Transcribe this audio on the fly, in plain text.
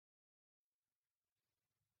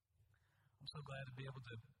so glad to be able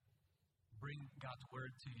to bring God's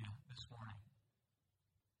word to you this morning.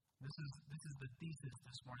 This is the thesis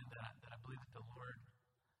this morning that I believe that the Lord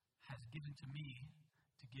has given to me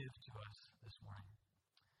to give to us this morning.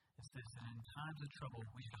 It's this: that in times of trouble,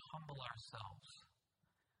 we should humble ourselves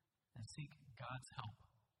and seek God's help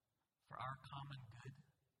for our common good,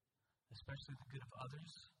 especially the good of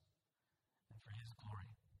others, and for His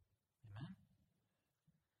glory. Amen?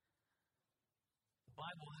 The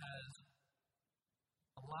Bible has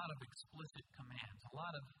a lot of explicit commands, a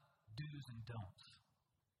lot of do's and don'ts.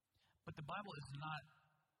 But the Bible is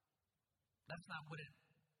that's not what it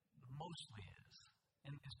mostly is,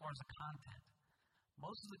 and as far as the content.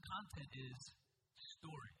 Most of the content is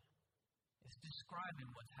story. It's describing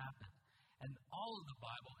what's happened. And all of the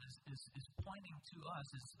Bible is pointing to us,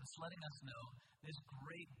 it's letting us know this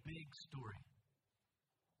great big story.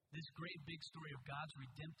 This great big story of God's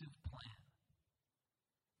redemptive plan.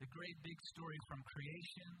 The great big story from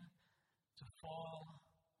creation to fall,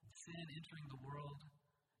 and sin entering the world,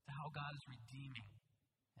 to how God is redeeming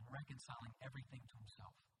and reconciling everything to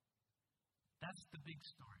Himself. That's the big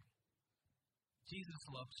story. Jesus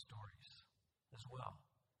loved stories as well.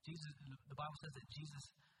 The Bible says that Jesus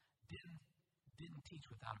didn't teach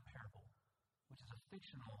without a parable, which is a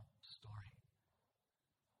fictional story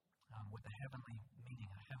with a heavenly meaning,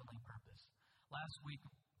 a heavenly purpose. Last week,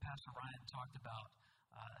 Pastor Ryan talked about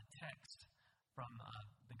a text from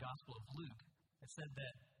the Gospel of Luke that said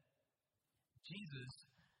that Jesus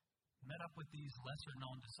met up with these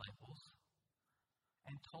lesser-known disciples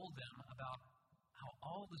and told them about how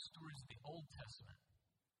all the stories of the Old Testament,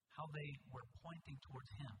 how they were pointing towards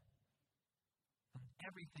Him. And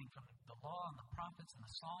everything from the law and the prophets and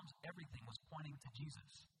the Psalms, everything was pointing to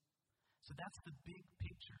Jesus. So that's the big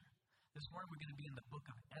picture. This morning we're going to be in the book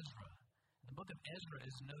of Ezra. The book of Ezra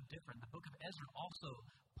is no different. The book of Ezra also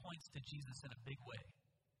points to Jesus in a big way.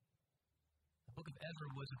 The book of Ezra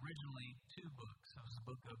was originally two books. It was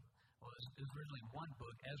originally one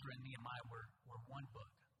book. Ezra and Nehemiah were one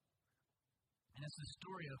book. And it's the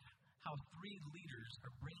story of how three leaders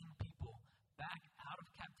are bringing people back out of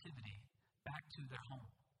captivity, back to their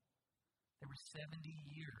home. There were 70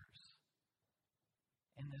 years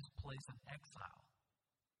in this place of exile.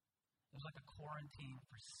 It was like a quarantine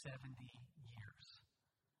for 70 years.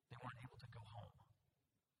 They weren't able to go home.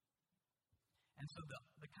 And so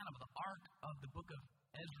the kind of the arc of the book of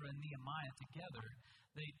Ezra and Nehemiah together,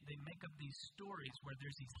 they make up these stories where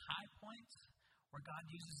there's these high points where God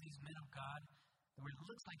uses these men of God, where it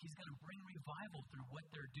looks like He's going to bring revival through what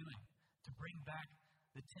they're doing to bring back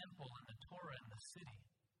the temple and the Torah and the city.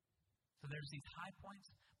 So there's these high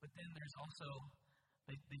points, but then there's also,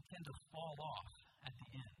 they tend to fall off at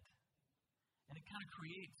the end. And it kind of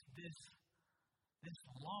creates this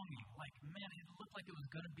longing, like, man, it looked like it was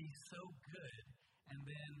going to be so good, and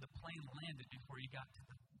then the plane landed before you got to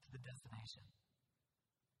the destination.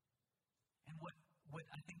 And what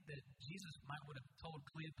I think that Jesus might would have told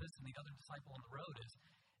Cleopas and the other disciple on the road is,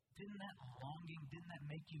 didn't that longing, didn't that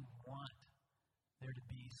make you want there to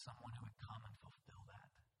be someone who would come and fulfill that?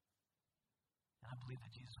 And I believe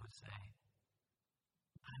that Jesus would say,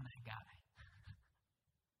 I'm that guy.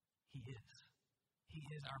 He is. He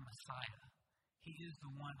is our Messiah. He is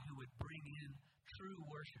the one who would bring in true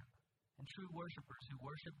worship and true worshipers who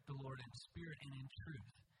worship the Lord in spirit and in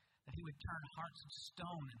truth. That He would turn hearts of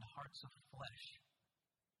stone into hearts of flesh.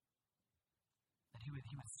 That He would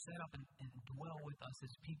set up and dwell with us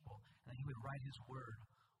as people, and that He would write His word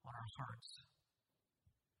on our hearts.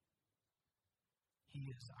 He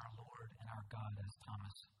is our Lord and our God, as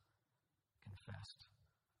Thomas confessed.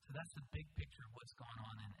 So that's the big picture of what's going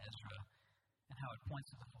on in Ezra and how it points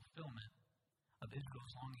to the fulfillment of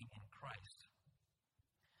Israel's longing in Christ.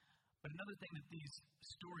 But another thing that these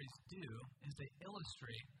stories do is they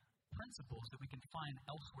illustrate principles that we can find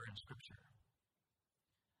elsewhere in Scripture.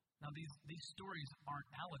 Now, these stories aren't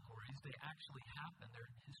allegories. They actually happen.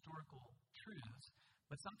 They're historical truths.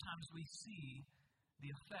 But sometimes we see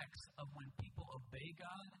the effects of when people obey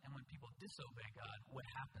God and when people disobey God, what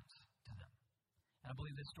happens to them. And I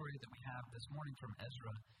believe the story that we have this morning from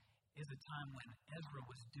Ezra is a time when Ezra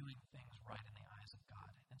was doing things right in the eyes of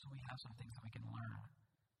God. And so we have some things that we can learn.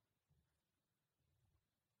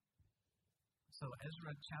 So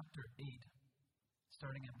Ezra chapter 8,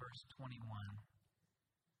 starting at verse 21.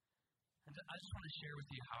 And I just want to share with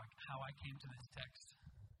you how I came to this text.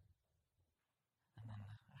 And then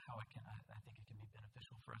how I think it can be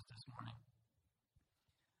beneficial for us this morning.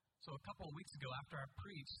 So a couple of weeks ago, after I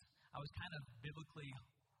preached, I was kind of biblically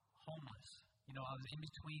homeless. You know, I was in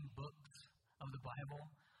between books of the Bible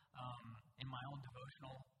in my own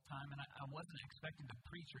devotional time, and I wasn't expecting to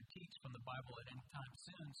preach or teach from the Bible at any time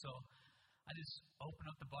soon, so I just opened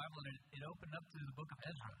up the Bible, and it opened up to the book of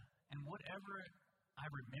Ezra. And whatever I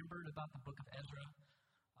remembered about the book of Ezra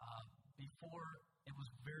before, it was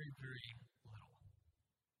very, very little.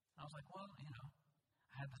 I was like, well,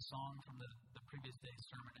 I had the song from the previous day's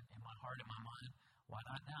sermon in my heart, in my mind. Why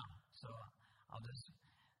not now? So I'll just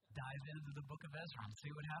dive into the book of Ezra and see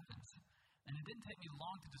what happens. And it didn't take me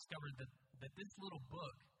long to discover that this little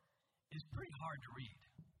book is pretty hard to read.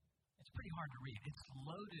 It's pretty hard to read. It's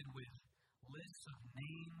loaded with lists of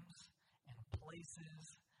names and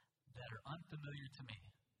places that are unfamiliar to me.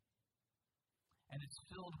 And it's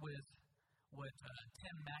filled with what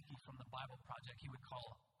Tim Mackey from the Bible Project, he would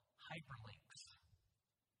call hyperlinks.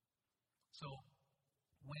 So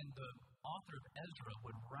when the author of Ezra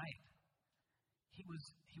would write, he was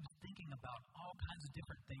thinking about all kinds of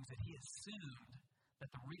different things that he assumed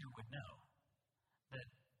that the reader would know, that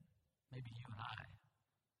maybe you and I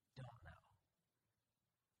don't know.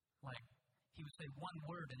 Like, he would say one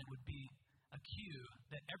word and it would be a cue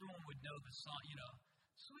that everyone would know the song,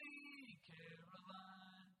 Sweet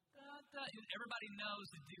Caroline, da, da. Everybody knows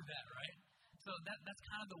to do that, right? So that's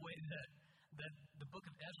kind of the way that the book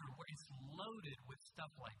of Ezra, where it's loaded with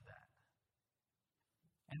stuff like that.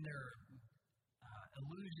 And there are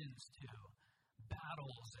allusions to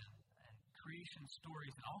battles and creation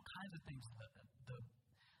stories and all kinds of things.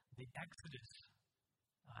 The Exodus,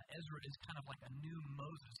 Ezra is kind of like a new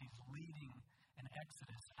Moses. He's leading an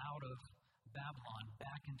Exodus out of Babylon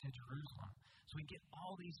back into Jerusalem. So we get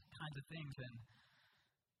all these kinds of things, and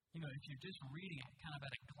if you're just reading it kind of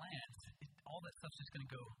at a glance, all that stuff's just going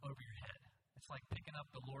to go over your head. It's like picking up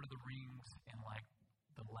the Lord of the Rings in like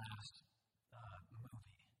the last movie,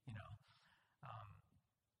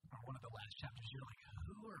 or one of the last chapters. You're like,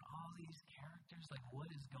 who are all these characters? Like,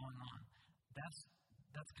 what is going on?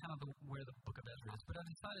 That's kind of where the book of Ezra is. But I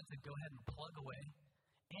decided to go ahead and plug away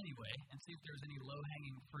anyway and see if there's any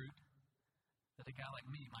low-hanging fruit that a guy like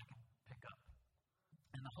me might pick up.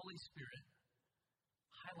 And the Holy Spirit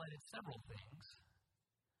highlighted several things,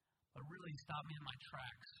 but really stopped me in my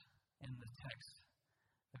tracks in the text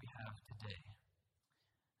that we have today.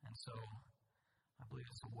 And so I believe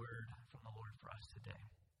it's a word from the Lord for us today.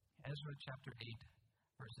 Ezra chapter 8,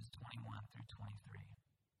 verses 21 through 23.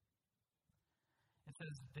 It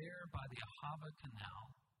says, "There by the Ahava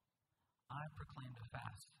Canal, I proclaimed a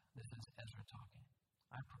fast." This is Ezra talking.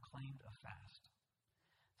 "I proclaimed a fast,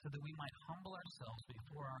 so that we might humble ourselves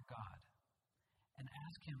before our God and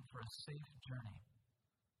ask Him for a safe journey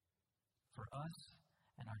for us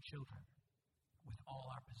and our children with all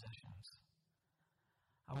our possessions.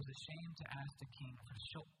 I was ashamed to ask the king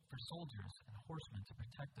for soldiers and horsemen to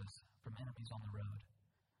protect us from enemies on the road,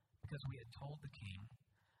 because we had told the king,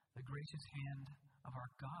 'The gracious hand of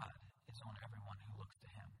our God is on everyone who looks to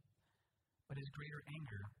Him, but His greater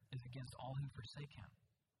anger is against all who forsake Him.'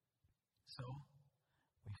 So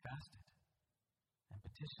we fasted and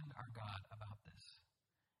petitioned our God about this,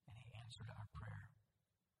 and He answered our prayer."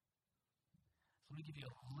 So let me give you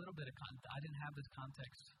a little bit of context. I didn't have this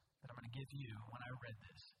context that I'm going to give you when I read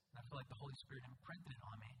this. And I feel like the Holy Spirit imprinted it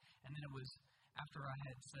on me. And then it was after I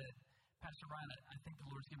had said, "Pastor Ryan, I think the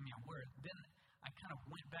Lord's given me a word." Then I kind of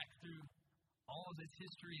went back through all of this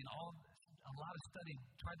history and a lot of study,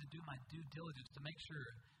 tried to do my due diligence to make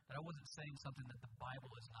sure that I wasn't saying something that the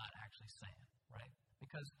Bible is not actually saying, right?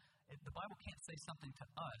 Because the Bible can't say something to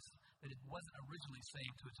us that it wasn't originally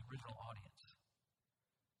saying to its original audience.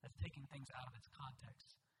 That's taking things out of its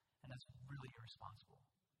context, and that's really irresponsible.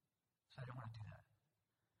 So I didn't want to do that.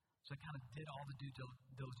 So I kind of did all the due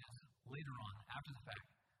diligence later on, after the fact,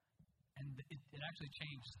 and it actually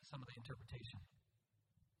changed some of the interpretation.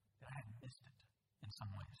 That I had missed it in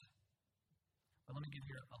some ways. But let me give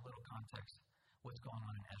you a little context what's going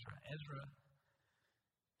on in Ezra. Ezra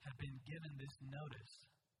had been given this notice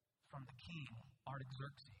from the king,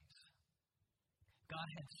 Artaxerxes. God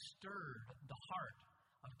had stirred the heart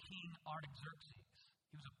of King Artaxerxes.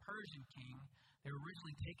 He was a Persian king. They were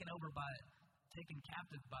originally taken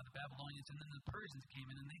captive by the Babylonians, and then the Persians came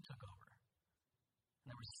in and they took over. And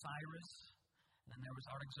there was Cyrus, and then there was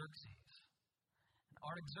Artaxerxes. And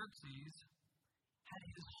Artaxerxes had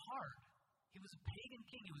his heart. He was a pagan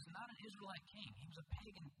king. He was not an Israelite king. He was a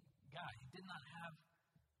pagan guy. He did not have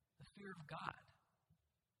the fear of God.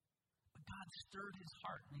 But God stirred his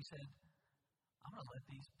heart, and He said, "I'm going to let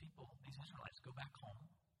these people, these Israelites, go back home.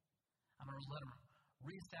 I'm going to let them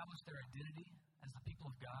reestablish their identity as the people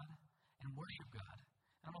of God and worship God.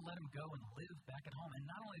 And I'm going to let them go and live back at home. And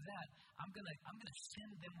not only that, I'm going to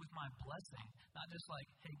send them with my blessing. Not just like,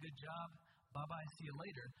 hey, good job, bye-bye, see you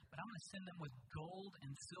later, but I'm going to send them with gold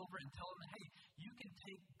and silver and tell them, hey, you can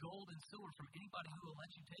take gold and silver from anybody who will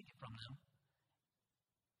let you take it from them.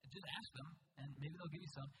 And just ask them, and maybe they'll give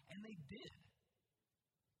you some. And they did.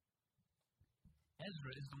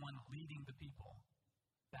 Ezra is the one leading the people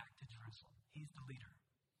back to Jerusalem. He's the leader.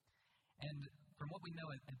 And from what we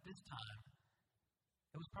know at this time,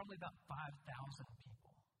 it was probably about 5,000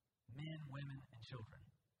 people, men, women, and children.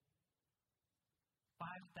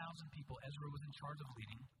 5,000 people Ezra was in charge of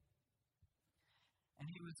leading. And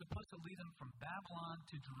he was supposed to lead them from Babylon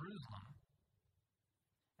to Jerusalem.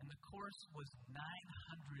 And the course was 900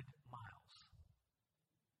 miles.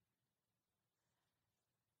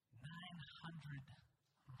 900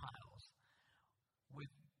 miles. With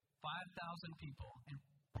 5,000 people. And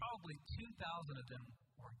probably 2,000 of them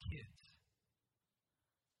were kids.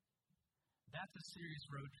 That's a serious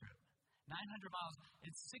road trip. 900 miles.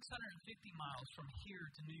 It's 650 miles from here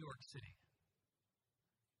to New York City.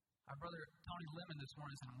 Our brother Tony Lemon this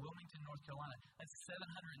morning is in Wilmington, North Carolina. That's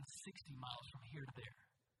 760 miles from here to there.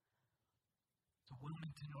 To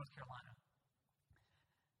Wilmington, North Carolina.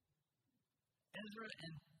 Ezra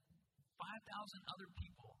and 5,000 other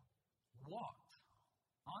people walked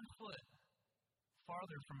on foot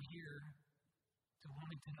farther from here to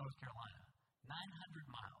Wilmington, North Carolina. 900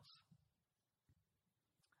 miles.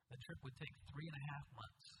 The trip would take 3.5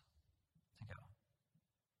 months to go.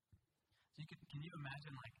 So can you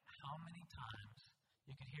imagine how many times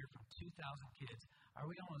you could hear from 2,000 kids, are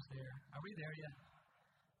we almost there? Are we there yet?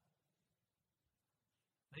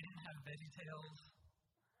 They didn't have VeggieTales.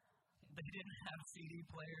 They didn't have CD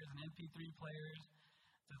players and MP3 players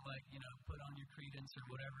to put on your Credence or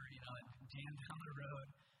whatever, and jam down the road.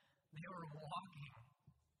 They were walking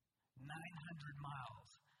 900 miles.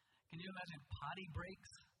 Can you imagine potty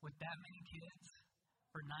breaks with that many kids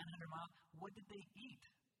for 900 miles? What did they eat?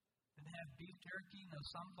 Did they have beef jerky, no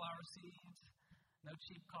sunflower seeds, no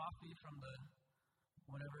cheap coffee from the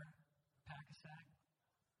whatever, Pack-a-Sack?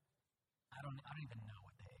 I don't even know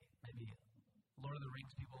what they ate. Maybe Lord of the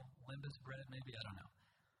Rings people, Limbus bread, maybe, I don't know.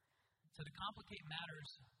 So to complicate matters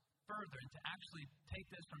further and to actually take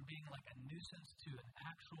this from being like a nuisance to an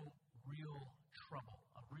actual real trouble,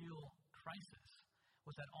 a real crisis,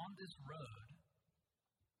 was that on this road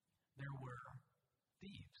there were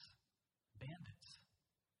thieves, bandits.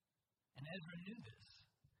 And Ezra knew this.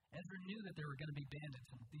 Ezra knew that there were going to be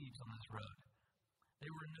bandits and thieves on this road.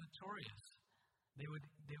 They were notorious. They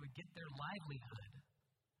would get their livelihood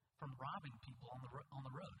from robbing people on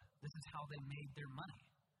the road. This is how they made their money.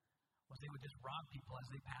 Was they would just rob people as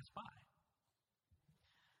they passed by.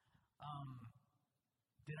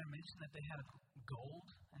 Did I mention that they had gold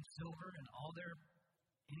and silver and all their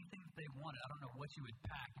anything that they wanted? I don't know what you would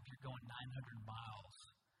pack if you're going 900 miles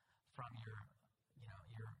from your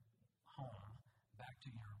home back to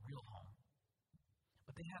your real home.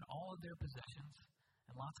 But they had all of their possessions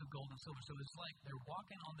and lots of gold and silver. So it's like they're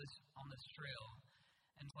walking on this trail,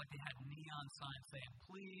 and it's like they had neon signs saying,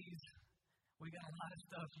 "Please, we got a lot of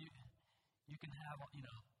stuff you can have."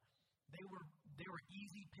 They were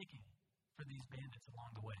easy picking for these bandits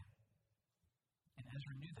along the way, and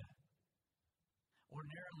Ezra knew that.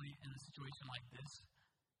 Ordinarily, in a situation like this,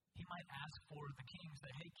 he might ask for the king,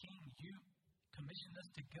 say, "Hey, king, you commissioned us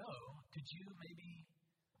to go. Could you maybe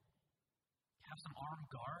have some armed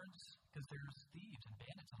guards? Because there's thieves and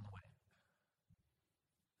bandits on the way."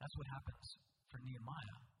 That's what happens for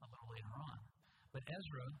Nehemiah a little later on. But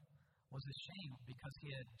Ezra was ashamed because he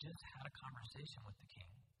had just had a conversation with the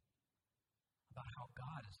king about how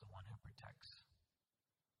God is the one who protects.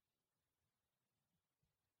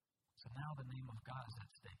 So now the name of God is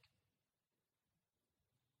at stake.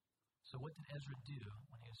 So what did Ezra do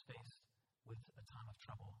when he was faced with a time of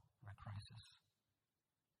trouble or a crisis?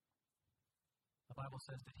 The Bible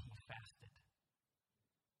says that he fasted.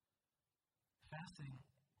 Fasting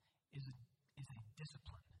is a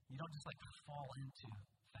discipline. You don't just fall into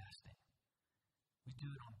fasting. We do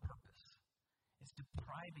it on purpose. It's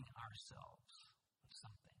depriving ourselves of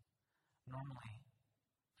something, normally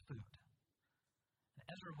food. And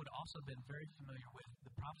Ezra would also have been very familiar with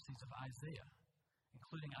the prophecies of Isaiah,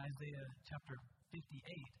 including Isaiah chapter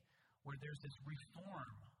 58, where there's this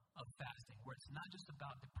reform of fasting, where it's not just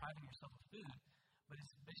about depriving yourself of food, but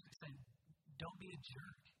it's basically saying, don't be a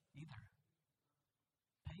jerk either.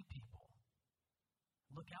 Pay people.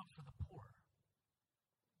 Look out for the poor.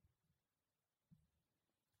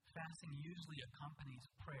 Fasting usually accompanies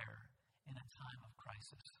prayer in a time of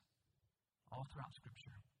crisis, all throughout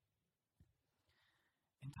Scripture.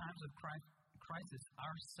 In times of crisis,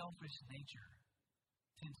 our selfish nature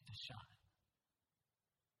tends to shine.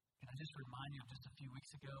 Can I just remind you of just a few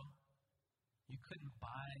weeks ago You couldn't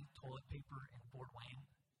buy toilet paper in Fort Wayne.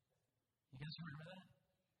 You guys remember that?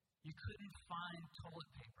 You couldn't find toilet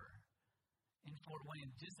paper in Fort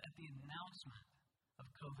Wayne just at the announcement of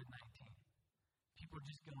COVID-19. People were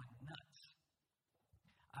just going nuts.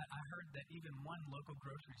 I heard that even one local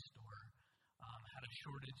grocery store had a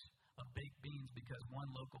shortage of baked beans because one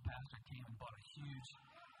local pastor came and bought a huge...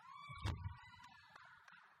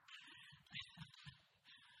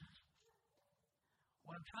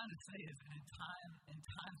 What I'm trying to say is that in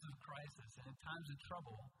times of crisis and in times of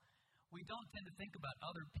trouble, we don't tend to think about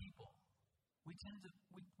other people. We tend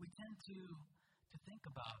to think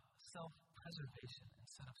about self-preservation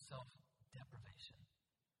instead of self-deprivation.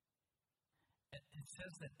 It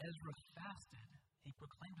says that Ezra fasted. He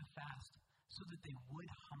proclaimed a fast so that they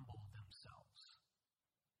would humble themselves.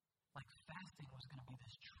 Like fasting was going to be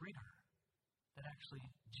this trigger that actually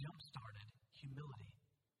jump-started humility.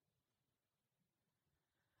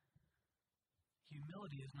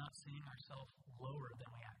 Humility is not seeing ourselves lower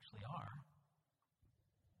than we actually are.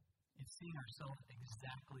 It's seeing ourselves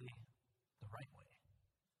exactly the right way,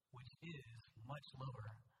 which is much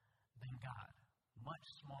lower than God, much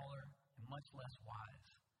smaller and much less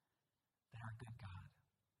wise than our good God.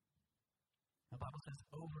 The Bible says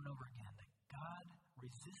over and over again that God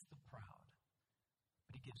resists the proud,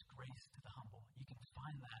 but He gives grace to the humble. You can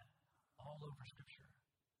find that all over Scripture.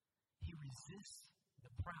 He resists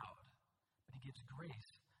the proud, but He gives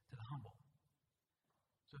grace to the humble.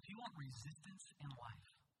 So if you want resistance in life,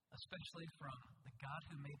 especially from the God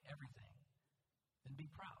who made everything, then be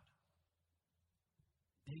proud.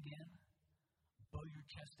 Dig in, bow your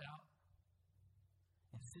chest out,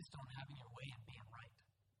 insist on having your way and being right.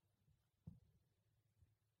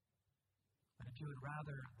 But if you would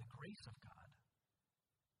rather the grace of God,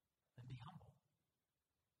 then be humble.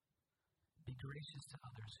 Be gracious to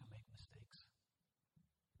others who make mistakes.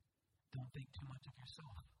 Don't think too much of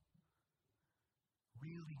yourself.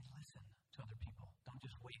 Really listen to other people. Don't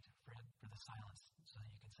just wait for the silence so that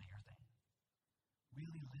you can say your thing.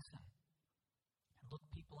 Really listen and look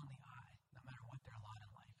people in the eye, no matter what their lot in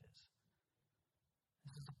life is.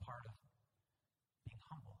 This is a part of being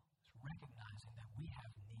humble. It's recognizing that we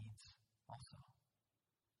have needs also.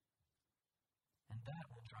 And that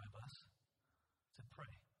will drive us to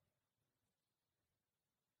pray.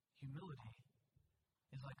 Humility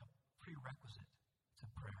is like a prerequisite to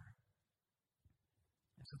prayer.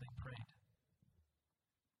 And so they prayed.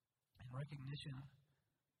 In recognition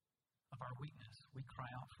of our weakness, we cry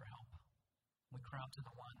out for help. We cry out to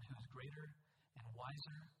the one who is greater and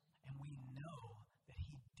wiser, and we know that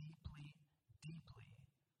He deeply, deeply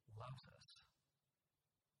loves us.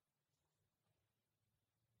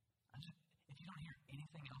 If you don't hear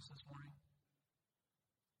anything else this morning,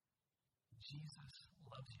 Jesus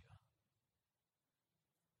loves you.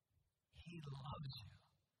 He loves you.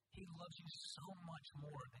 He loves you so much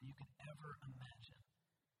more than you can ever imagine.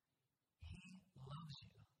 He loves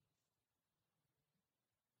you.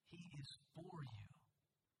 He is for you.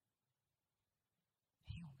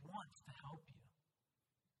 He wants to help you.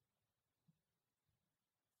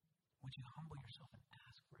 Would you humble yourself and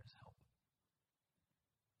ask for His help?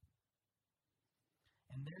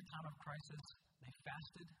 In their time of crisis, they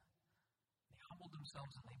fasted, they humbled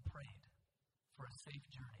themselves, and they prayed for a safe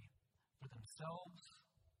journey for themselves,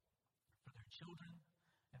 for their children,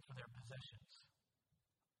 and for their possessions.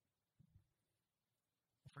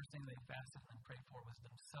 The first thing they fasted and prayed for was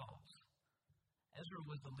themselves. Ezra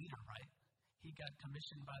was the leader, right? He got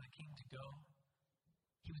commissioned by the king to go.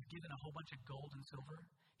 He was given a whole bunch of gold and silver.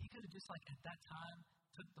 He could have just, at that time,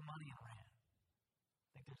 took the money and ran. I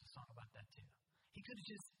think there's a song about that too. He could have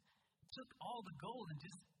just took all the gold and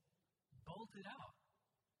just bolted out.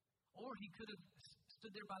 Or he could have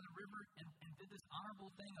stood there by the river and did this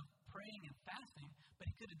honorable thing of praying and fasting,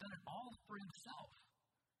 but he could have done it all for himself.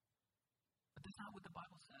 But that's not what the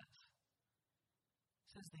Bible says.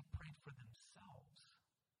 It says they prayed for themselves.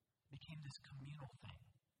 It became this communal thing,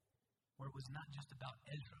 where it was not just about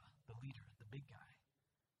Ezra, the leader, the big guy.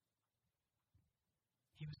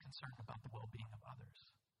 He was concerned about the well-being of others.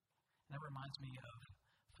 And that reminds me of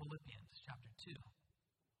Philippians chapter 2.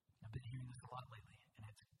 I've been hearing this a lot lately, and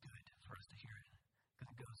it's good for us to hear it,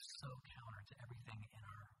 because it goes so counter to everything in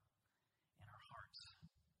our hearts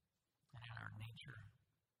and in our nature.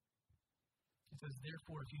 It says,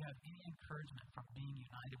 therefore, if you have any encouragement from being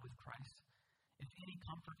united with Christ, if any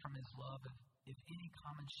comfort from His love, if any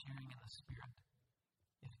common sharing in the Spirit,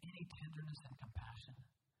 if any tenderness and compassion,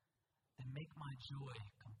 then make my joy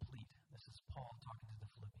complete. This is Paul talking to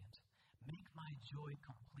the Philippians. Make my joy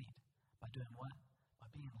complete by doing what? By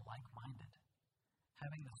being like-minded,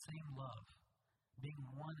 having the same love, being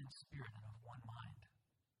one in spirit and of one mind.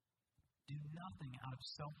 Do nothing out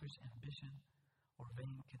of selfish ambition or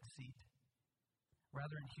vain conceit.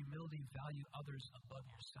 Rather, in humility, value others above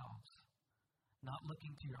yourselves, not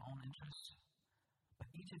looking to your own interests, but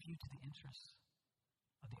each of you to the interests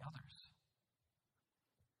of the others.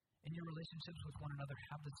 In your relationships with one another,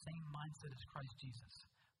 have the same mindset as Christ Jesus.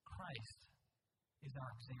 Christ is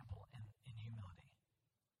our example in humility.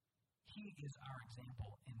 He is our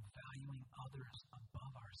example in valuing others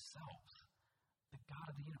above ourselves. The God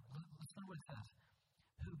of the universe. Listen to what it says.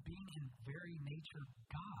 Who, being in very nature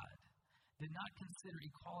God, did not consider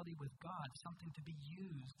equality with God something to be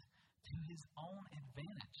used to his own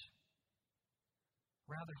advantage.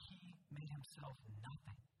 Rather, he made himself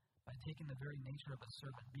nothing by taking the very nature of a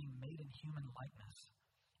servant, being made in human likeness,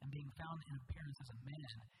 and being found in appearance as a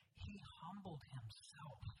man. He humbled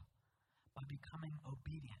himself by becoming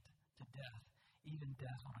obedient to death, even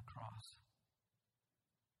death on a cross.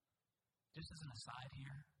 Just as an aside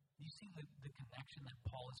here, you see the connection that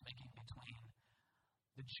Paul is making between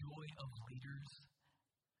the joy of leaders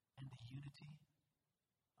and the unity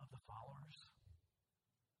of the followers,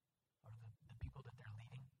 or the people that they're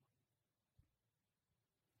leading.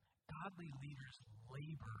 Godly leaders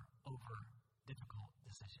labor over difficult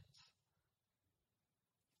decisions.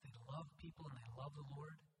 They love people and they love the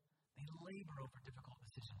Lord. They labor over difficult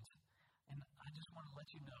decisions. And I just want to let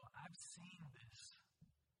you know, I've seen this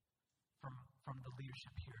from the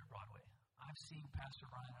leadership here at Broadway. I've seen Pastor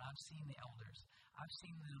Ryan and I've seen the elders. I've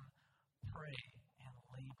seen them pray and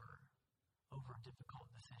labor over difficult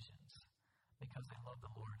decisions because they love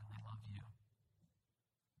the Lord and they love you.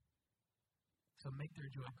 So make their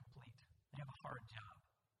joy complete. They have a hard job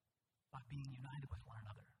by being united with one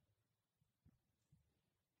another.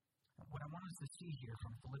 What I want us to see here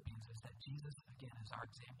from Philippians is that Jesus, again, is our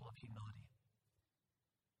example of humility.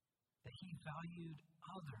 That he valued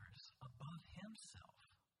others above himself.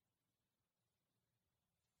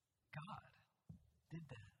 God did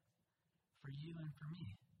that for you and for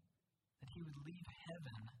me. That he would leave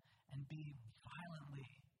heaven and be violently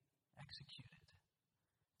executed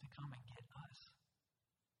to come and get us.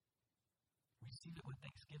 Receive it with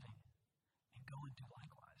thanksgiving and go and do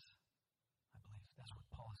likewise. I believe that's what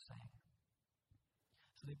Paul is saying.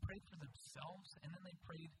 So they prayed for themselves, and then they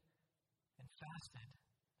prayed and fasted.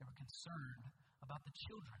 They were concerned about the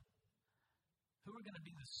children. Who were going to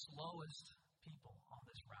be the slowest people on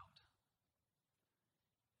this route?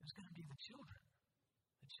 It was going to be the children.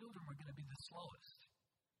 The children were going to be the slowest.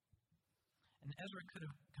 And Ezra could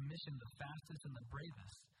have commissioned the fastest and the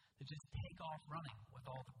bravest to just take off running with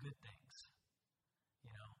all the good things.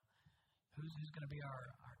 You know, who's going to be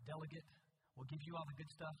our delegate? We'll give you all the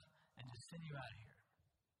good stuff and just send you out of here.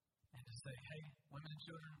 And just say, hey, women and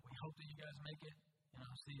children, we hope that you guys make it. You know,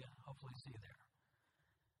 see you. Hopefully see you there.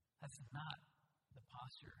 That's not the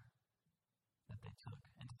posture that they took.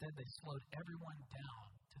 Instead, they slowed everyone down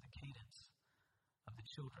to the cadence of the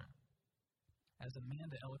children. As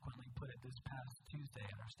Amanda eloquently put it this past Tuesday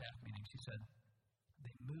at our staff meeting, she said,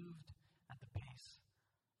 they moved at the pace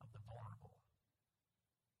of the vulnerable.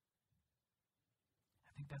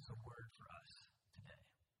 I think that's a word for us today.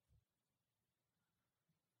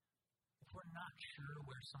 If we're not sure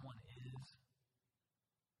where someone is,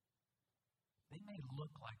 they may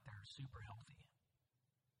look like they're super healthy,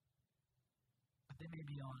 but they may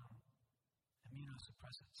be on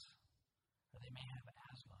immunosuppressants, or they may have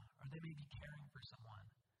asthma, or they may be caring for someone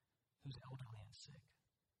who's elderly and sick.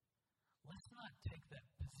 Let's not take that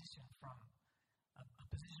position from a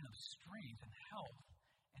position of strength and health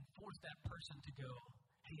and force that person to go,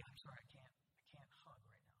 hey, I'm sorry, I can't hug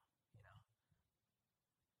right now, you know.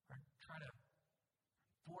 Or try to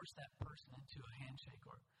force that person into a handshake,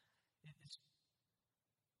 or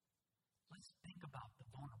let's think about the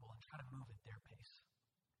vulnerable and try to move at their pace.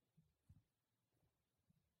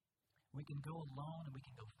 We can go alone and we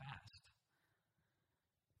can go fast.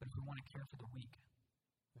 But if we want to care for the weak,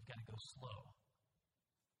 we've got to go slow.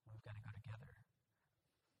 We've got to go together.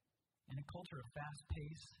 In a culture of fast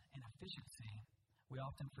pace and efficiency, we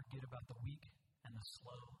often forget about the weak and the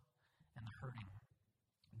slow and the hurting.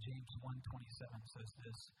 James 1:27 says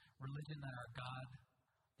this, religion that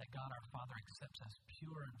God our Father accepts as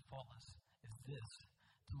pure and faultless is this,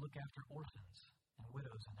 to look after orphans and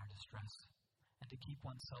widows in their distress, and to keep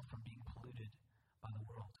oneself from being polluted by the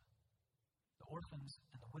world. The orphans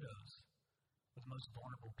and the widows were the most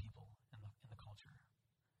vulnerable people in the culture.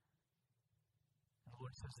 And the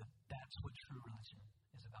Lord says that that's what true religion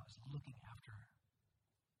is about, is looking after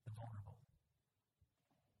the vulnerable.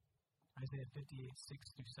 Isaiah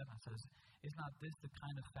 58:6-7 says, is not this the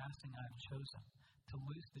kind of fasting I have chosen, to to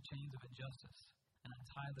loose the chains of injustice and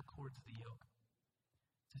untie the cords of the yoke,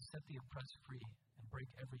 to set the oppressed free and break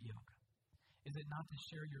every yoke? Is it not to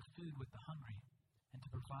share your food with the hungry and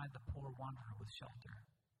to provide the poor wanderer with shelter?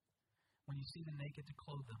 When you see the naked, to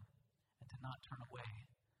clothe them and to not turn away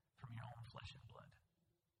from your own flesh and blood.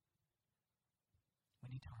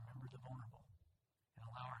 We need to remember the vulnerable and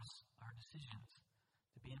allow our decisions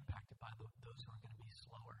to be impacted by those who are going to be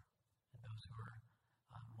slower and those who are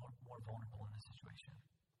more vulnerable in this situation.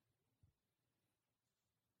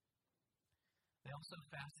 They also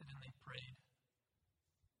fasted and they prayed.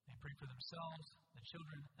 They prayed for themselves, the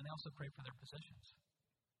children, and they also prayed for their possessions.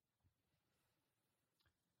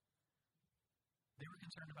 They were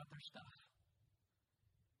concerned about their stuff.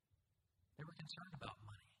 They were concerned about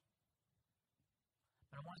money.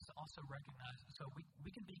 But I want us to also recognize, so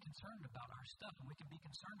we can be concerned about our stuff, and we can be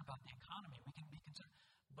concerned about the economy, we can be concerned,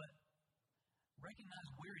 but recognize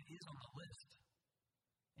where it is on the list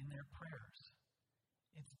in their prayers.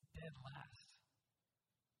 It's dead last.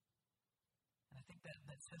 And I think that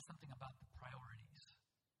says something about the priorities.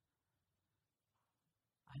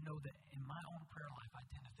 I know that in my own prayer life, I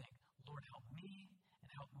tend to think, Lord, help me and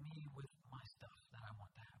help me with my stuff that I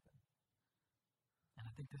want to happen. And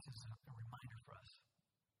I think this is a reminder for us.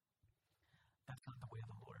 That's not the way of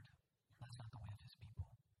the Lord. That's not the way of His people.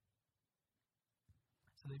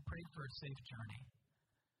 So they prayed for a safe journey.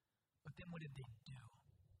 But then what did they do?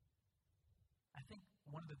 I think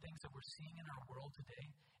one of the things that we're seeing in our world today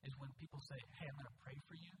is when people say, hey, I'm going to pray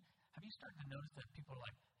for you. Have you started to notice that people are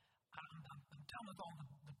like, I'm done with all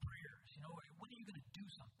the prayers. You know, when are you going to do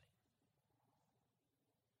something?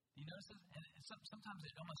 You notice this? And sometimes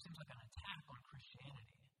it almost seems like an attack on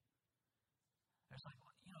Christianity. There's like,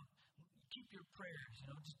 you know, keep your prayers, you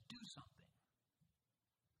know, just do something.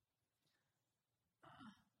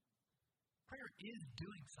 Prayer is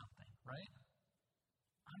doing something, right?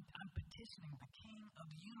 I'm petitioning the King of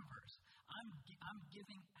the universe. I'm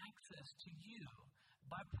giving access to you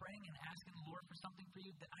by praying and asking the Lord for something for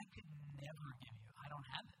you that I could never give you. I don't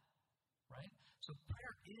have it, right? So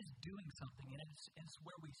prayer is doing something, and it's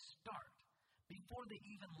where we start. Before they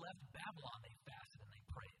even left Babylon, they fasted and they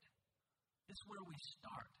prayed. It's where we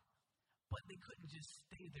start. But they couldn't just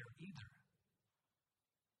stay there either.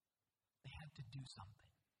 They had to do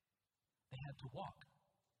something. They had to walk.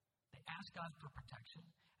 They asked God for protection,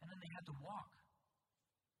 and then they had to walk.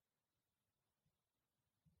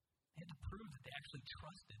 They had to prove that they actually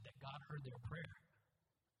trusted that God heard their prayer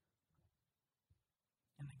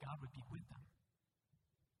and that God would be with them.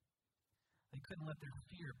 They couldn't let their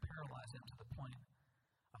fear paralyze them to the point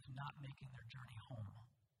of not making their journey home.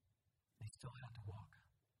 They still had to walk.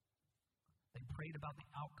 They prayed about the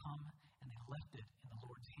outcome, and they left it in the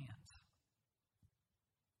Lord's hands.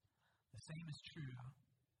 The same is true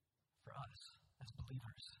for us as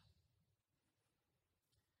believers.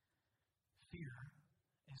 Fear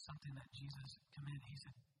is something that Jesus commanded. He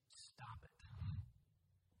said, stop it.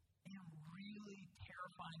 In really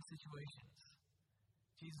terrifying situations,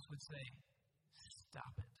 Jesus would say,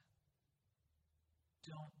 stop it.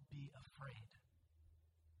 Don't be afraid.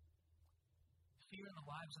 Fear in the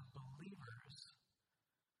lives of believers,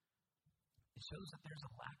 it shows that there's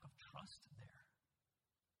a lack of trust there.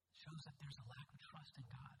 It shows that there's a lack of trust in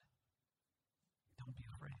God. Don't be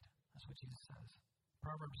afraid. That's what Jesus says.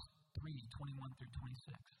 Proverbs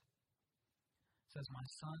 3:21-26 says, my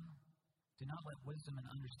son, do not let wisdom and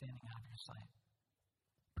understanding out of your sight.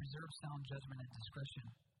 Preserve sound judgment and discretion.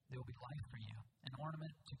 They will be life for you, an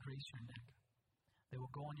ornament to grace your neck. They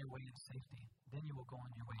will go on your way in safety. Then you will go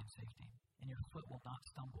on your way in safety, and your foot will not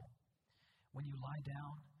stumble. When you lie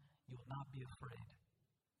down, you will not be afraid.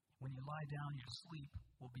 When you lie down, your sleep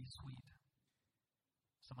will be sweet.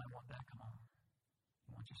 Somebody want that? Come on.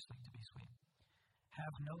 You want your sleep to be sweet.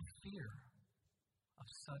 Have no fear of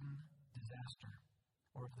sudden disaster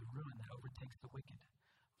or of the ruin that overtakes the wicked.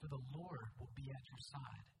 For the Lord will be at your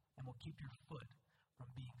side and will keep your foot from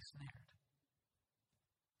being snared.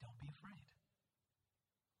 Don't be afraid.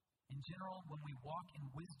 In general, when we walk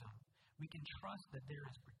in wisdom, we can trust that there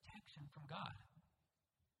is protection from God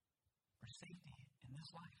for safety in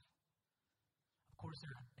this life. Of course,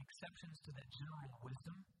 there are exceptions to that general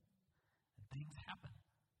wisdom, and things happen.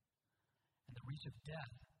 And the reach of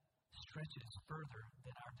death stretches further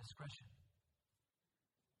than our discretion.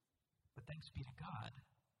 But thanks be to God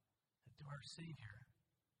that through our Savior,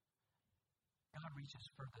 God reaches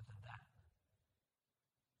further than that.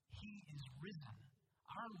 He is risen.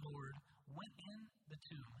 Our Lord went in the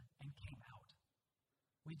tomb and came out.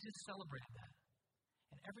 We just celebrated that.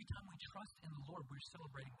 And every time we trust in the Lord, we're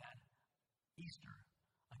celebrating that Easter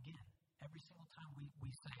again. Every single time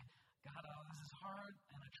we say, God, this is hard,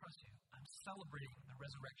 and I trust you. I'm celebrating the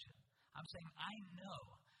resurrection. I'm saying, I know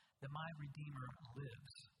that my Redeemer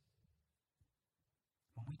lives.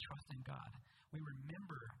 When we trust in God, we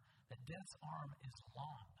remember that death's arm is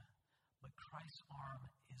long, but Christ's arm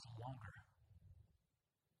is longer.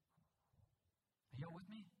 Are y'all with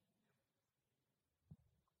me?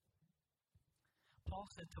 Paul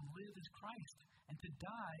said to live is Christ, and to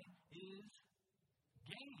die is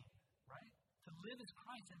gain, right? To live is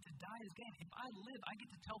Christ, and to die is gain. If I live, I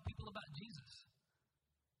get to tell people about Jesus.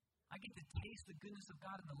 I get to taste the goodness of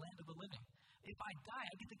God in the land of the living. If I die,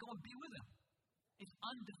 I get to go and be with him. It's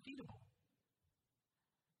undefeatable.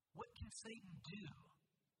 What can Satan do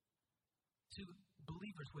to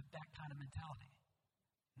believers with that kind of mentality?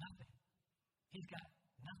 Nothing. He's got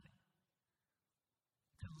nothing.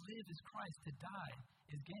 To live is Christ, to die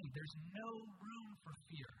is gain. There's no room for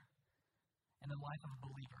fear in the life of a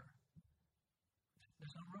believer.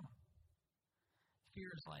 There's no room.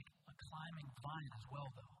 Fear is like a climbing vine as well,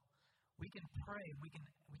 though. We can pray, we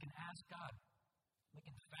can ask God, we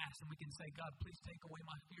can fast, and we can say, God, please take away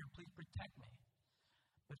my fear, please protect me.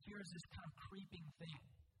 But fear is this kind of creeping thing.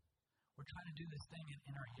 We're trying to do this thing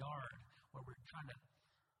in our yard where we're trying to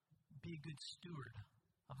be a good steward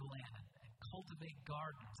of the land and cultivate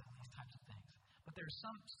gardens and these types of things. But there's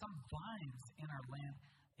some vines in our land,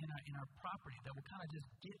 in our property, that will kind of just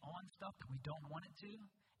get on stuff that we don't want it to,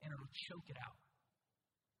 and it'll choke it out.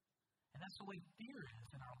 And that's the way fear is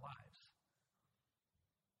in our lives.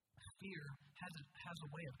 Fear has a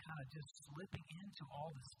way of kind of just slipping into all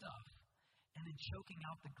the stuff and then choking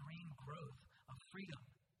out the green growth of freedom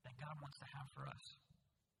that God wants to have for us.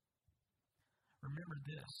 Remember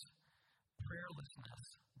this: prayerlessness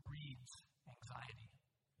breeds anxiety.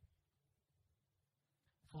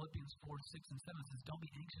 Philippians 4, 6, and 7 says, don't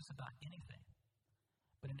be anxious about anything,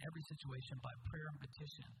 but in every situation, by prayer and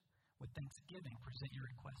petition, with thanksgiving, present your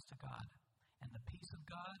requests to God. And the peace of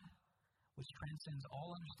God, which transcends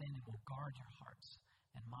all understanding, will guard your hearts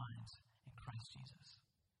and minds in Christ Jesus.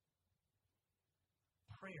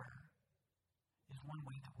 Prayer is one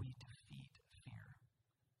way that we defeat fear.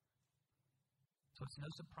 So it's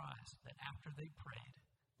no surprise that after they prayed,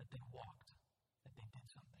 that they walked, that they did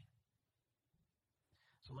something.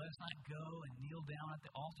 So let us not go and kneel down at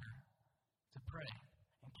the altar to pray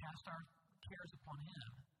and cast our cares upon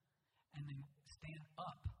him, and then stand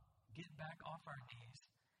up, get back off our knees,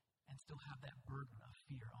 and still have that burden of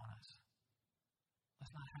fear on us.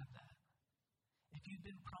 Let's not have that. If you've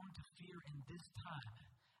been prone to fear in this time,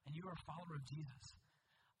 and you are a follower of Jesus,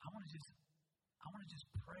 I want to just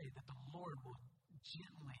pray that the Lord will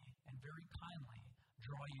gently and very kindly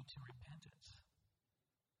draw you to repentance.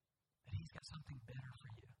 That he's got something better for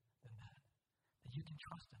you than that. That you can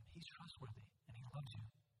trust him. He's trustworthy, and he loves you.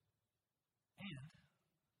 And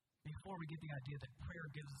before we get the idea that prayer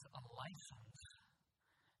gives us a license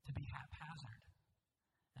to be haphazard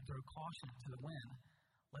and throw caution to the wind,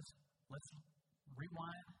 let's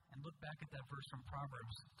rewind and look back at that verse from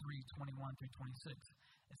Proverbs 3:21 through 26.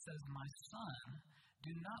 It says, my son,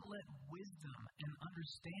 do not let wisdom and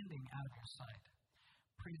understanding out of your sight.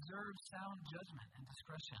 Preserve sound judgment and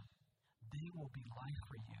discretion. They will be life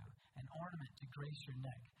for you, an ornament to grace your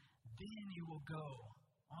neck. Then you will go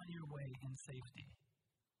on your way in safety.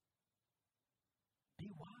 Be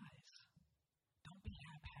wise. Don't be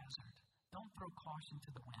haphazard. Don't throw caution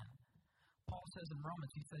to the wind. Paul says in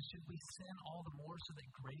Romans, he says, should we sin all the more so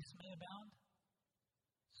that grace may abound?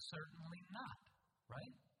 Certainly not,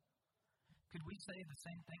 right? Could we say the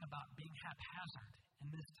same thing about being haphazard in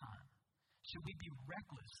this time? Should we be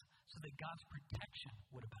reckless so that God's protection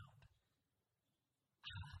would abound?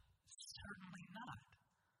 Certainly not.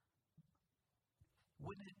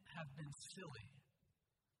 Wouldn't it have been silly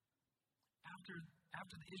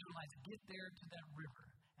after the Israelites get there to that river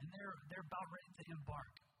and they're about ready to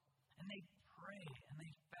embark, and they pray and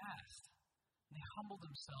they fast and they humble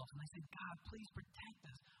themselves and they say, God, please protect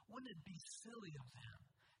us. Wouldn't it be silly of them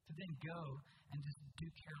to then go and just do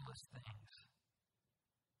careless things?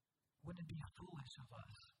 Wouldn't it be foolish of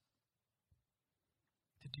us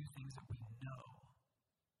to do things that we know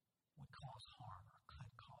would cause harm or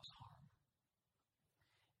could cause harm?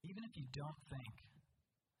 Even if you don't think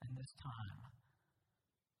in this time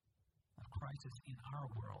of crisis in our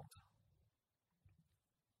world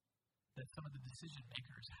that some of the decision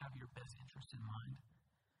makers have your best interest in mind,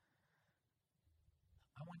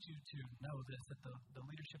 I want you to know this, that the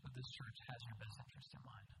leadership of this church has your best interest in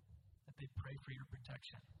mind, that they pray for your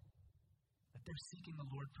protection, that they're seeking the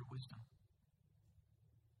Lord for wisdom.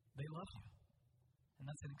 They love you, and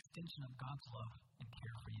that's an extension of God's love and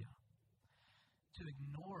care for you. To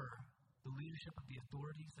ignore the leadership of the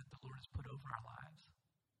authorities that the Lord has put over our lives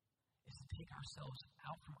is to take ourselves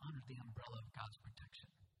out from under the umbrella of God's protection.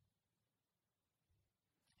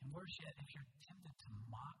 And worse yet, if you're tempted to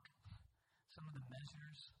mock some of the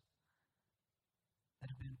measures that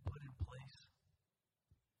have been put in place,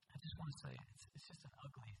 I just want to say it's just an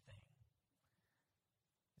ugly thing.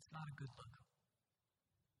 It's not a good look.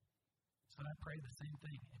 So I pray the same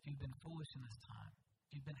thing. If you've been foolish in this time, if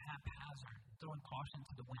you've been haphazard, throwing caution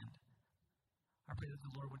to the wind, I pray that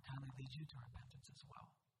the Lord would kindly lead you to repentance as well.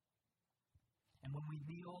 And when we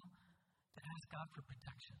kneel to ask God for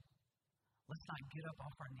protection, let's not get up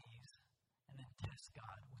off our knees and then test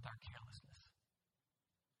God with our carelessness.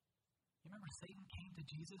 You remember Satan came to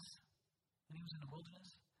Jesus when he was in the wilderness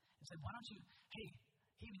and said, why don't you, he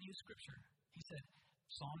even used scripture. He said,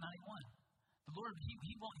 Psalm 91, the Lord,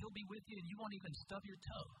 he'll be with you and you won't even stub your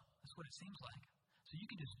toe. That's what it seems like. So you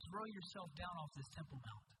can just throw yourself down off this Temple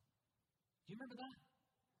Mount. Do you remember that?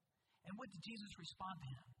 And what did Jesus respond to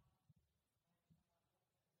him?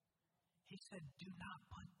 He said, do not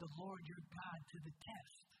put the Lord your God to the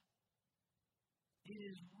test. It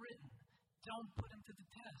is written, don't put him to the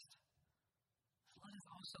test. So let us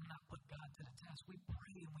also not put God to the test. We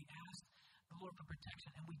pray and we ask the Lord for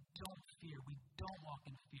protection, and we don't fear. We don't walk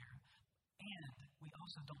in fear. And we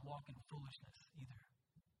also don't walk in foolishness either.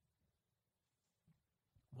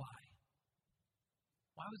 Why?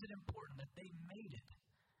 Why was it important that they made it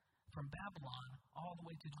from Babylon all the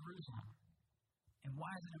way to Jerusalem? And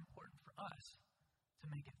why is it important for us to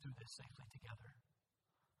make it through this safely together?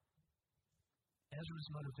 Ezra's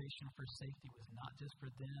motivation for safety was not just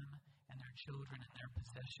for them and their children and their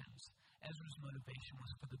possessions. Ezra's motivation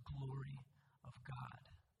was for the glory of God.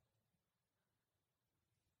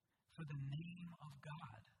 For the name of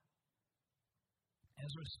God.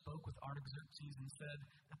 Ezra spoke with Artaxerxes and said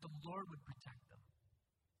that the Lord would protect them.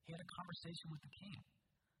 He had a conversation with the king.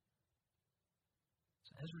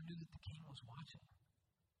 So Ezra knew that the king was watching.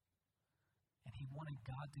 And he wanted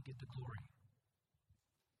God to get the glory.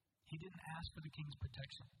 He didn't ask for the king's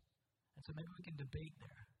protection. And so maybe we can debate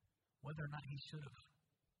there whether or not he should have.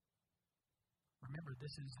 Remember,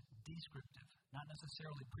 this is descriptive, not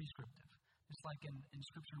necessarily prescriptive. Just like in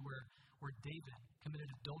Scripture where David committed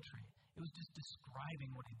adultery. It was just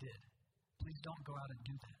describing what he did. Please don't go out and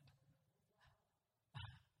do that.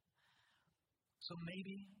 So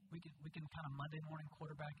maybe we can kind of Monday morning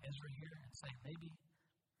quarterback Ezra here and say maybe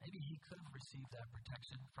he could have received that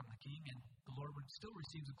protection from the king, and the Lord would still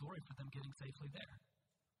receive the glory for them getting safely there.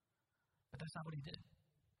 But that's not what he did.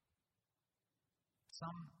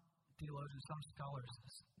 Some theologians, some scholars,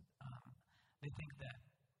 they think that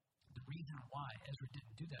the reason why Ezra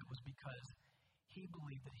didn't do that was because he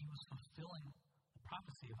believed that he was fulfilling the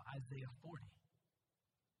prophecy of Isaiah 40.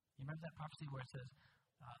 You remember that prophecy where it says,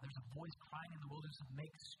 there's a voice crying in the wilderness,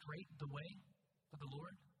 make straight the way for the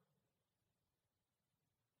Lord?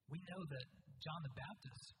 We know that John the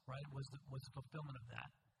Baptist, right, was the fulfillment of that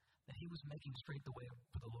he was making straight the way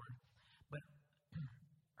for the Lord. But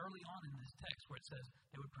early on in this text where it says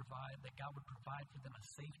that God would provide for them a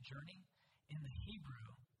safe journey, in the Hebrew,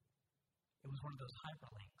 it was one of those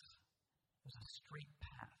hyperlinks. It was a straight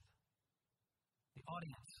path. The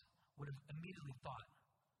audience would have immediately thought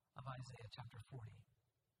of Isaiah chapter 40.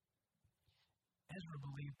 Ezra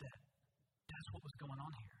believed that that's what was going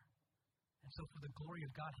on here. And so for the glory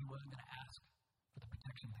of God, he wasn't going to ask for the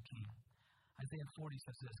protection of the king. Isaiah 40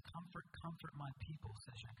 says this, "Comfort, comfort my people,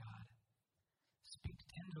 says your God. Speak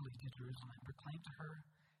tenderly to Jerusalem and proclaim to her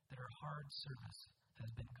that her hard service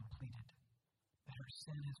has been completed, that her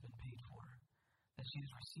sin has been paid for, that she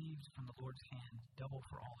has received from the Lord's hand double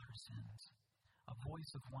for all her sins. A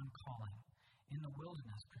voice of one calling, in the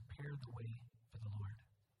wilderness prepare the way for the Lord.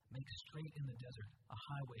 Make straight in the desert a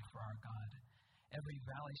highway for our God. Every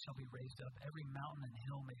valley shall be raised up, every mountain and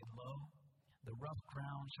hill made low. The rough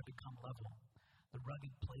ground shall become level, the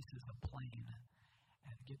rugged places a plain."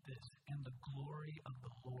 And get this, and the glory of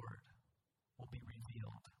the Lord will be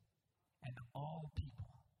revealed, and all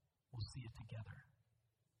people will see it together.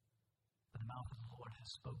 For the mouth of the Lord has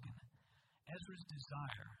spoken. Ezra's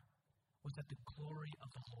desire was that the glory of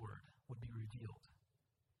the Lord would be revealed,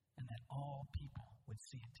 and that all people would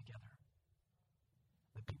see it together.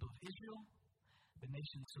 The people of Israel, the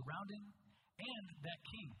nations surrounding, and that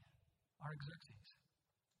king, Artaxerxes.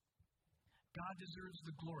 God deserves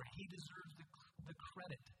the glory. He deserves the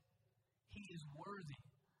credit. He is worthy.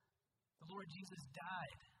 The Lord Jesus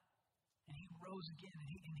died, and he rose again,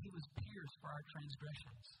 and he was pierced for our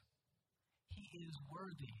transgressions. He is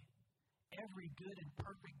worthy. Every good and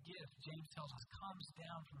perfect gift, James tells us, comes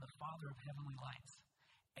down from the Father of heavenly lights.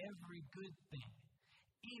 Every good thing,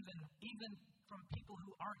 even from people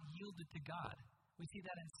who aren't yielded to God. We see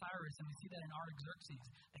that in Cyrus and we see that in Artaxerxes,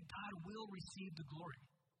 that God will receive the glory.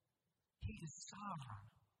 He is sovereign.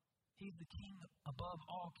 He's the king above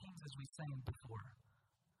all kings, as we sang before.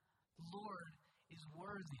 The Lord is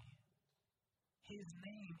worthy. His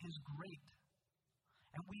name is great.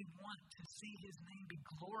 And we want to see His name be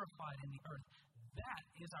glorified in the earth. That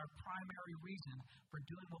is our primary reason for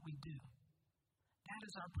doing what we do. That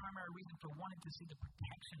is our primary reason for wanting to see the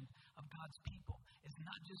protection of God's people. It's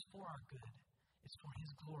not just for our good. It's for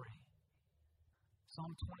His glory. Psalm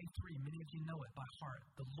 23, many of you know it by heart.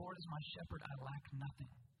 The Lord is my shepherd, I lack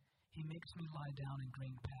nothing. He makes me lie down in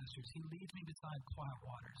green pastures. He leads me beside quiet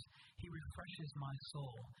waters. He refreshes my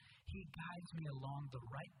soul. He guides me along the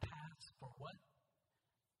right paths for what?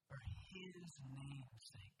 For His name's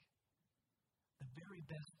sake. The very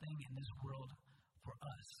best thing in this world for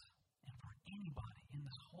us and for anybody in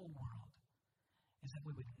this whole world is that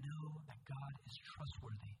we would know that God is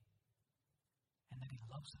trustworthy and that He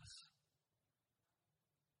loves us.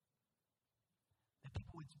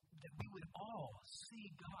 That we would all see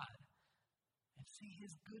God and see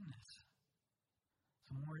His goodness.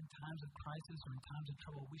 So when we're in times of crisis or in times of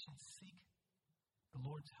trouble, we should seek the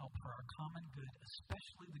Lord's help for our common good,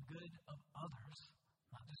 especially the good of others,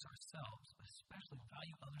 not just ourselves, but especially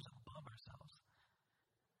value others above ourselves,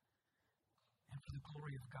 and for the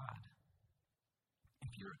glory of God.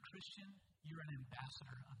 If you're a Christian, you're an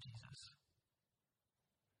ambassador of Jesus.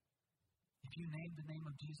 If you name the name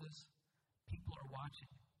of Jesus, people are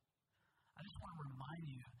watching. I just want to remind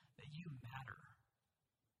you that you matter.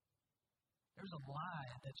 There's a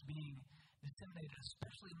lie that's being disseminated,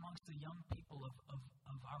 especially amongst the young people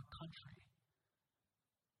of our country,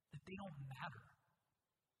 that they don't matter.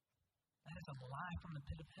 That is a lie from the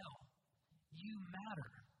pit of hell. You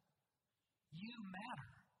matter. You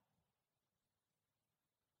matter.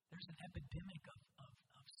 There's an epidemic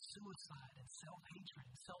of suicide and self-hatred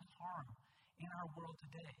and self-harm in our world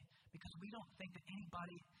today because we don't think that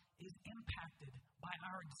anybody is impacted by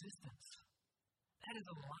our existence. That is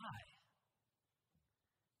a lie.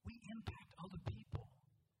 We impact other people.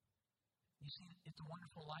 You see, It's a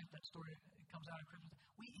Wonderful Life, that story comes out of Christmas.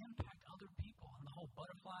 We impact other people, and the whole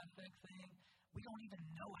butterfly effect thing, we don't even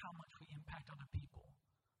know how much we impact other people.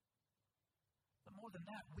 But more than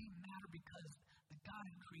that, we matter because the God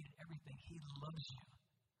who created everything, He loves you.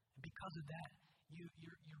 And because of that,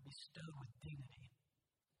 you're bestowed with dignity.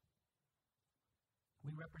 We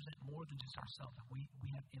represent more than just ourselves. We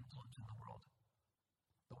have influence in the world.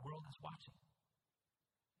 The world is watching.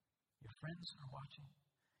 Your friends are watching.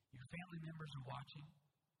 Your family members are watching.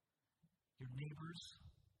 Your neighbors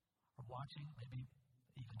are watching, maybe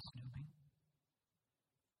even snooping.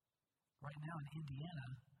 Right now in Indiana,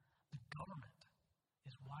 the government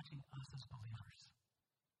is watching us as believers.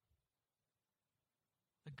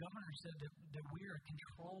 The governor said that we are a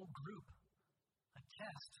control group, a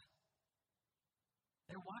test.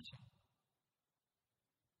 They're watching.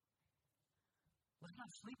 Let's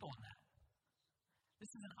not sleep on that.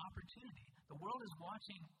 This is an opportunity. The world is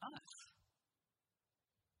watching us.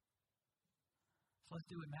 So let's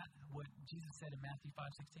do what Jesus said in Matthew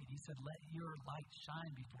 5:16. He said, let your light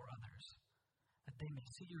shine before others, that they may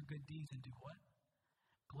see your good deeds and do what?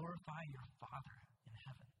 Glorify your Father in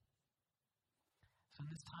heaven. So in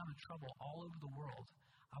this time of trouble all over the world,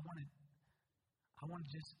 I want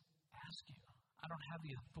to just ask you, I don't have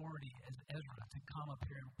the authority as Ezra to come up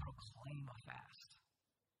here and proclaim a fast.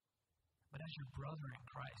 But as your brother in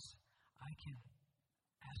Christ, I can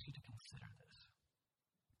ask you to consider this.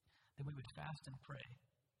 That we would fast and pray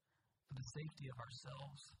for the safety of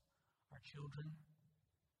ourselves, our children,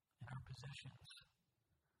 and our possessions.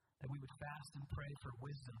 That we would fast and pray for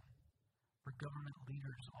wisdom, for government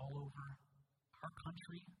leaders all over our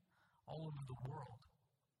country, all over the world.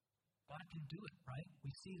 God can do it, right? We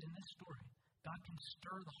see it in this story. God can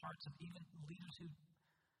stir the hearts of even leaders who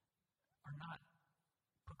are not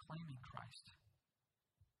proclaiming Christ.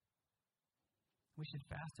 We should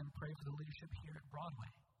fast and pray for the leadership here at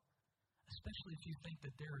Broadway, especially if you think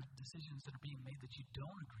that there are decisions that are being made that you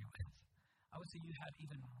don't agree with. I would say you have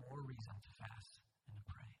even more reason to fast and to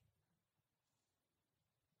pray.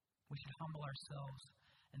 We should humble ourselves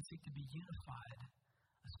and seek to be unified,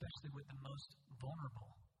 especially with the most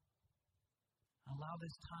vulnerable. Allow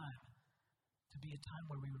this time to be a time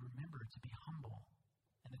where we remember to be humble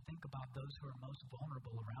and to think about those who are most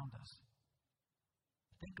vulnerable around us.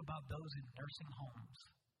 Think about those in nursing homes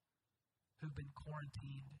who've been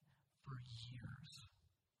quarantined for years,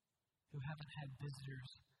 who haven't had visitors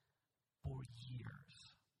for years.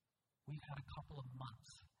 We've had a couple of months,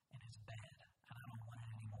 and it's bad, and I don't want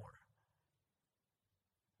it anymore.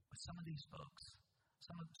 some of these folks,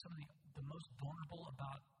 some of the most vulnerable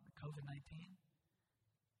about COVID-19,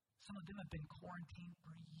 some of them have been quarantined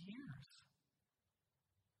for years.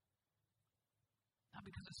 Not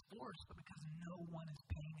because it's forced, but because no one is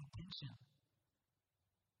paying attention.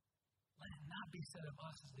 Let it not be said of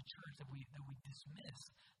us as the church that we dismiss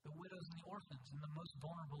the widows and the orphans and the most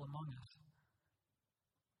vulnerable among us.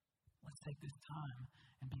 Let's take this time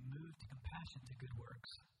and be moved to compassion to good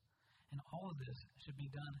works. And all of this should be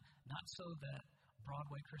done not so that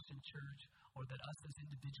Broadway Christian Church or that us as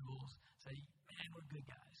individuals say, man, we're good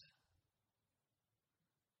guys.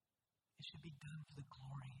 It should be done for the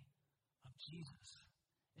glory of Jesus.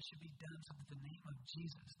 It should be done so that the name of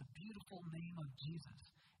Jesus, the beautiful name of Jesus,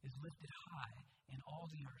 is lifted high in all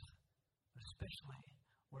the earth, especially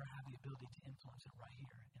where I have the ability to influence it right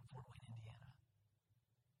here in Fort Wayne, Indiana.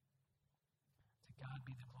 To God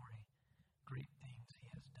be the glory. Great things He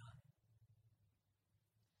has done.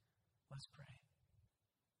 Let's pray.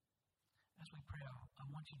 As we pray, I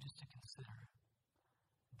want you just to consider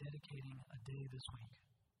dedicating a day this week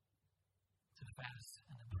to fast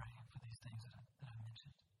and to pray for these things that I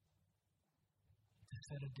mentioned. To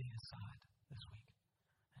set a day aside this week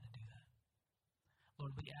and to do that.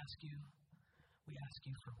 Lord, we ask you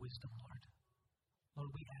for wisdom, Lord.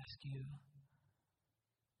 Lord, we ask you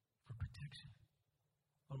for protection.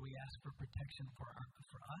 Lord, we ask for protection for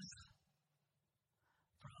us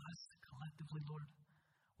collectively, Lord.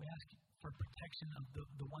 We ask for protection of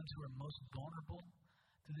the ones who are most vulnerable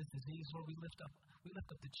to this disease. Lord, we lift up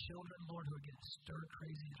the children, Lord, who are getting stir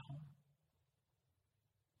crazy at home.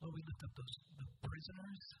 Lord, we lift up the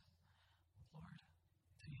prisoners, Lord,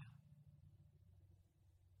 to you.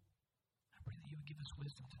 I pray that you would give us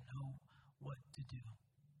wisdom to know what to do,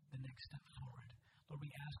 the next step forward. Lord, we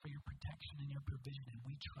ask for your protection and your provision, and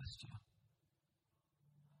we trust you.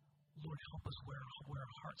 Lord, help us where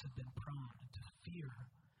our hearts have been prone to fear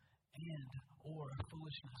or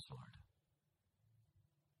foolishness, Lord.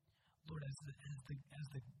 Lord, as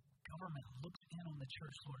the government looks in on the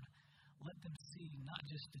church, Lord, let them see not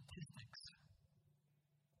just statistics,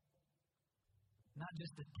 not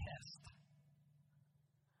just the test,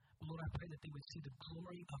 but Lord, I pray that they would see the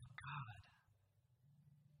glory of God.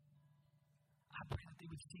 I pray that they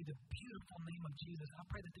would see the beautiful name of Jesus. I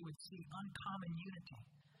pray that they would see uncommon unity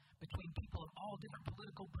between people of all different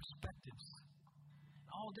political perspectives,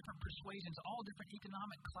 all different persuasions, all different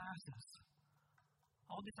economic classes,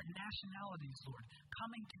 all different nationalities, Lord,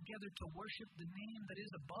 coming together to worship the name that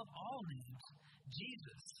is above all names,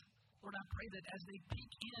 Jesus. Lord, I pray that as they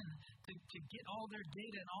peek in to get all their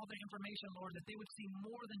data and all their information, Lord, that they would see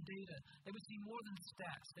more than data. They would see more than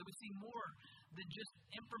stats. They would see more than just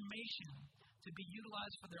information to be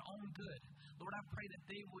utilized for their own good. Lord, I pray that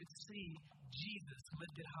they would see Jesus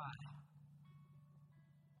lifted high.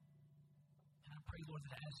 And I pray, Lord,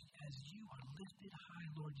 that as you are lifted high,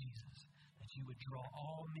 Lord Jesus, that you would draw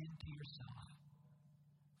all men to yourself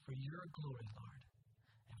for your glory, Lord.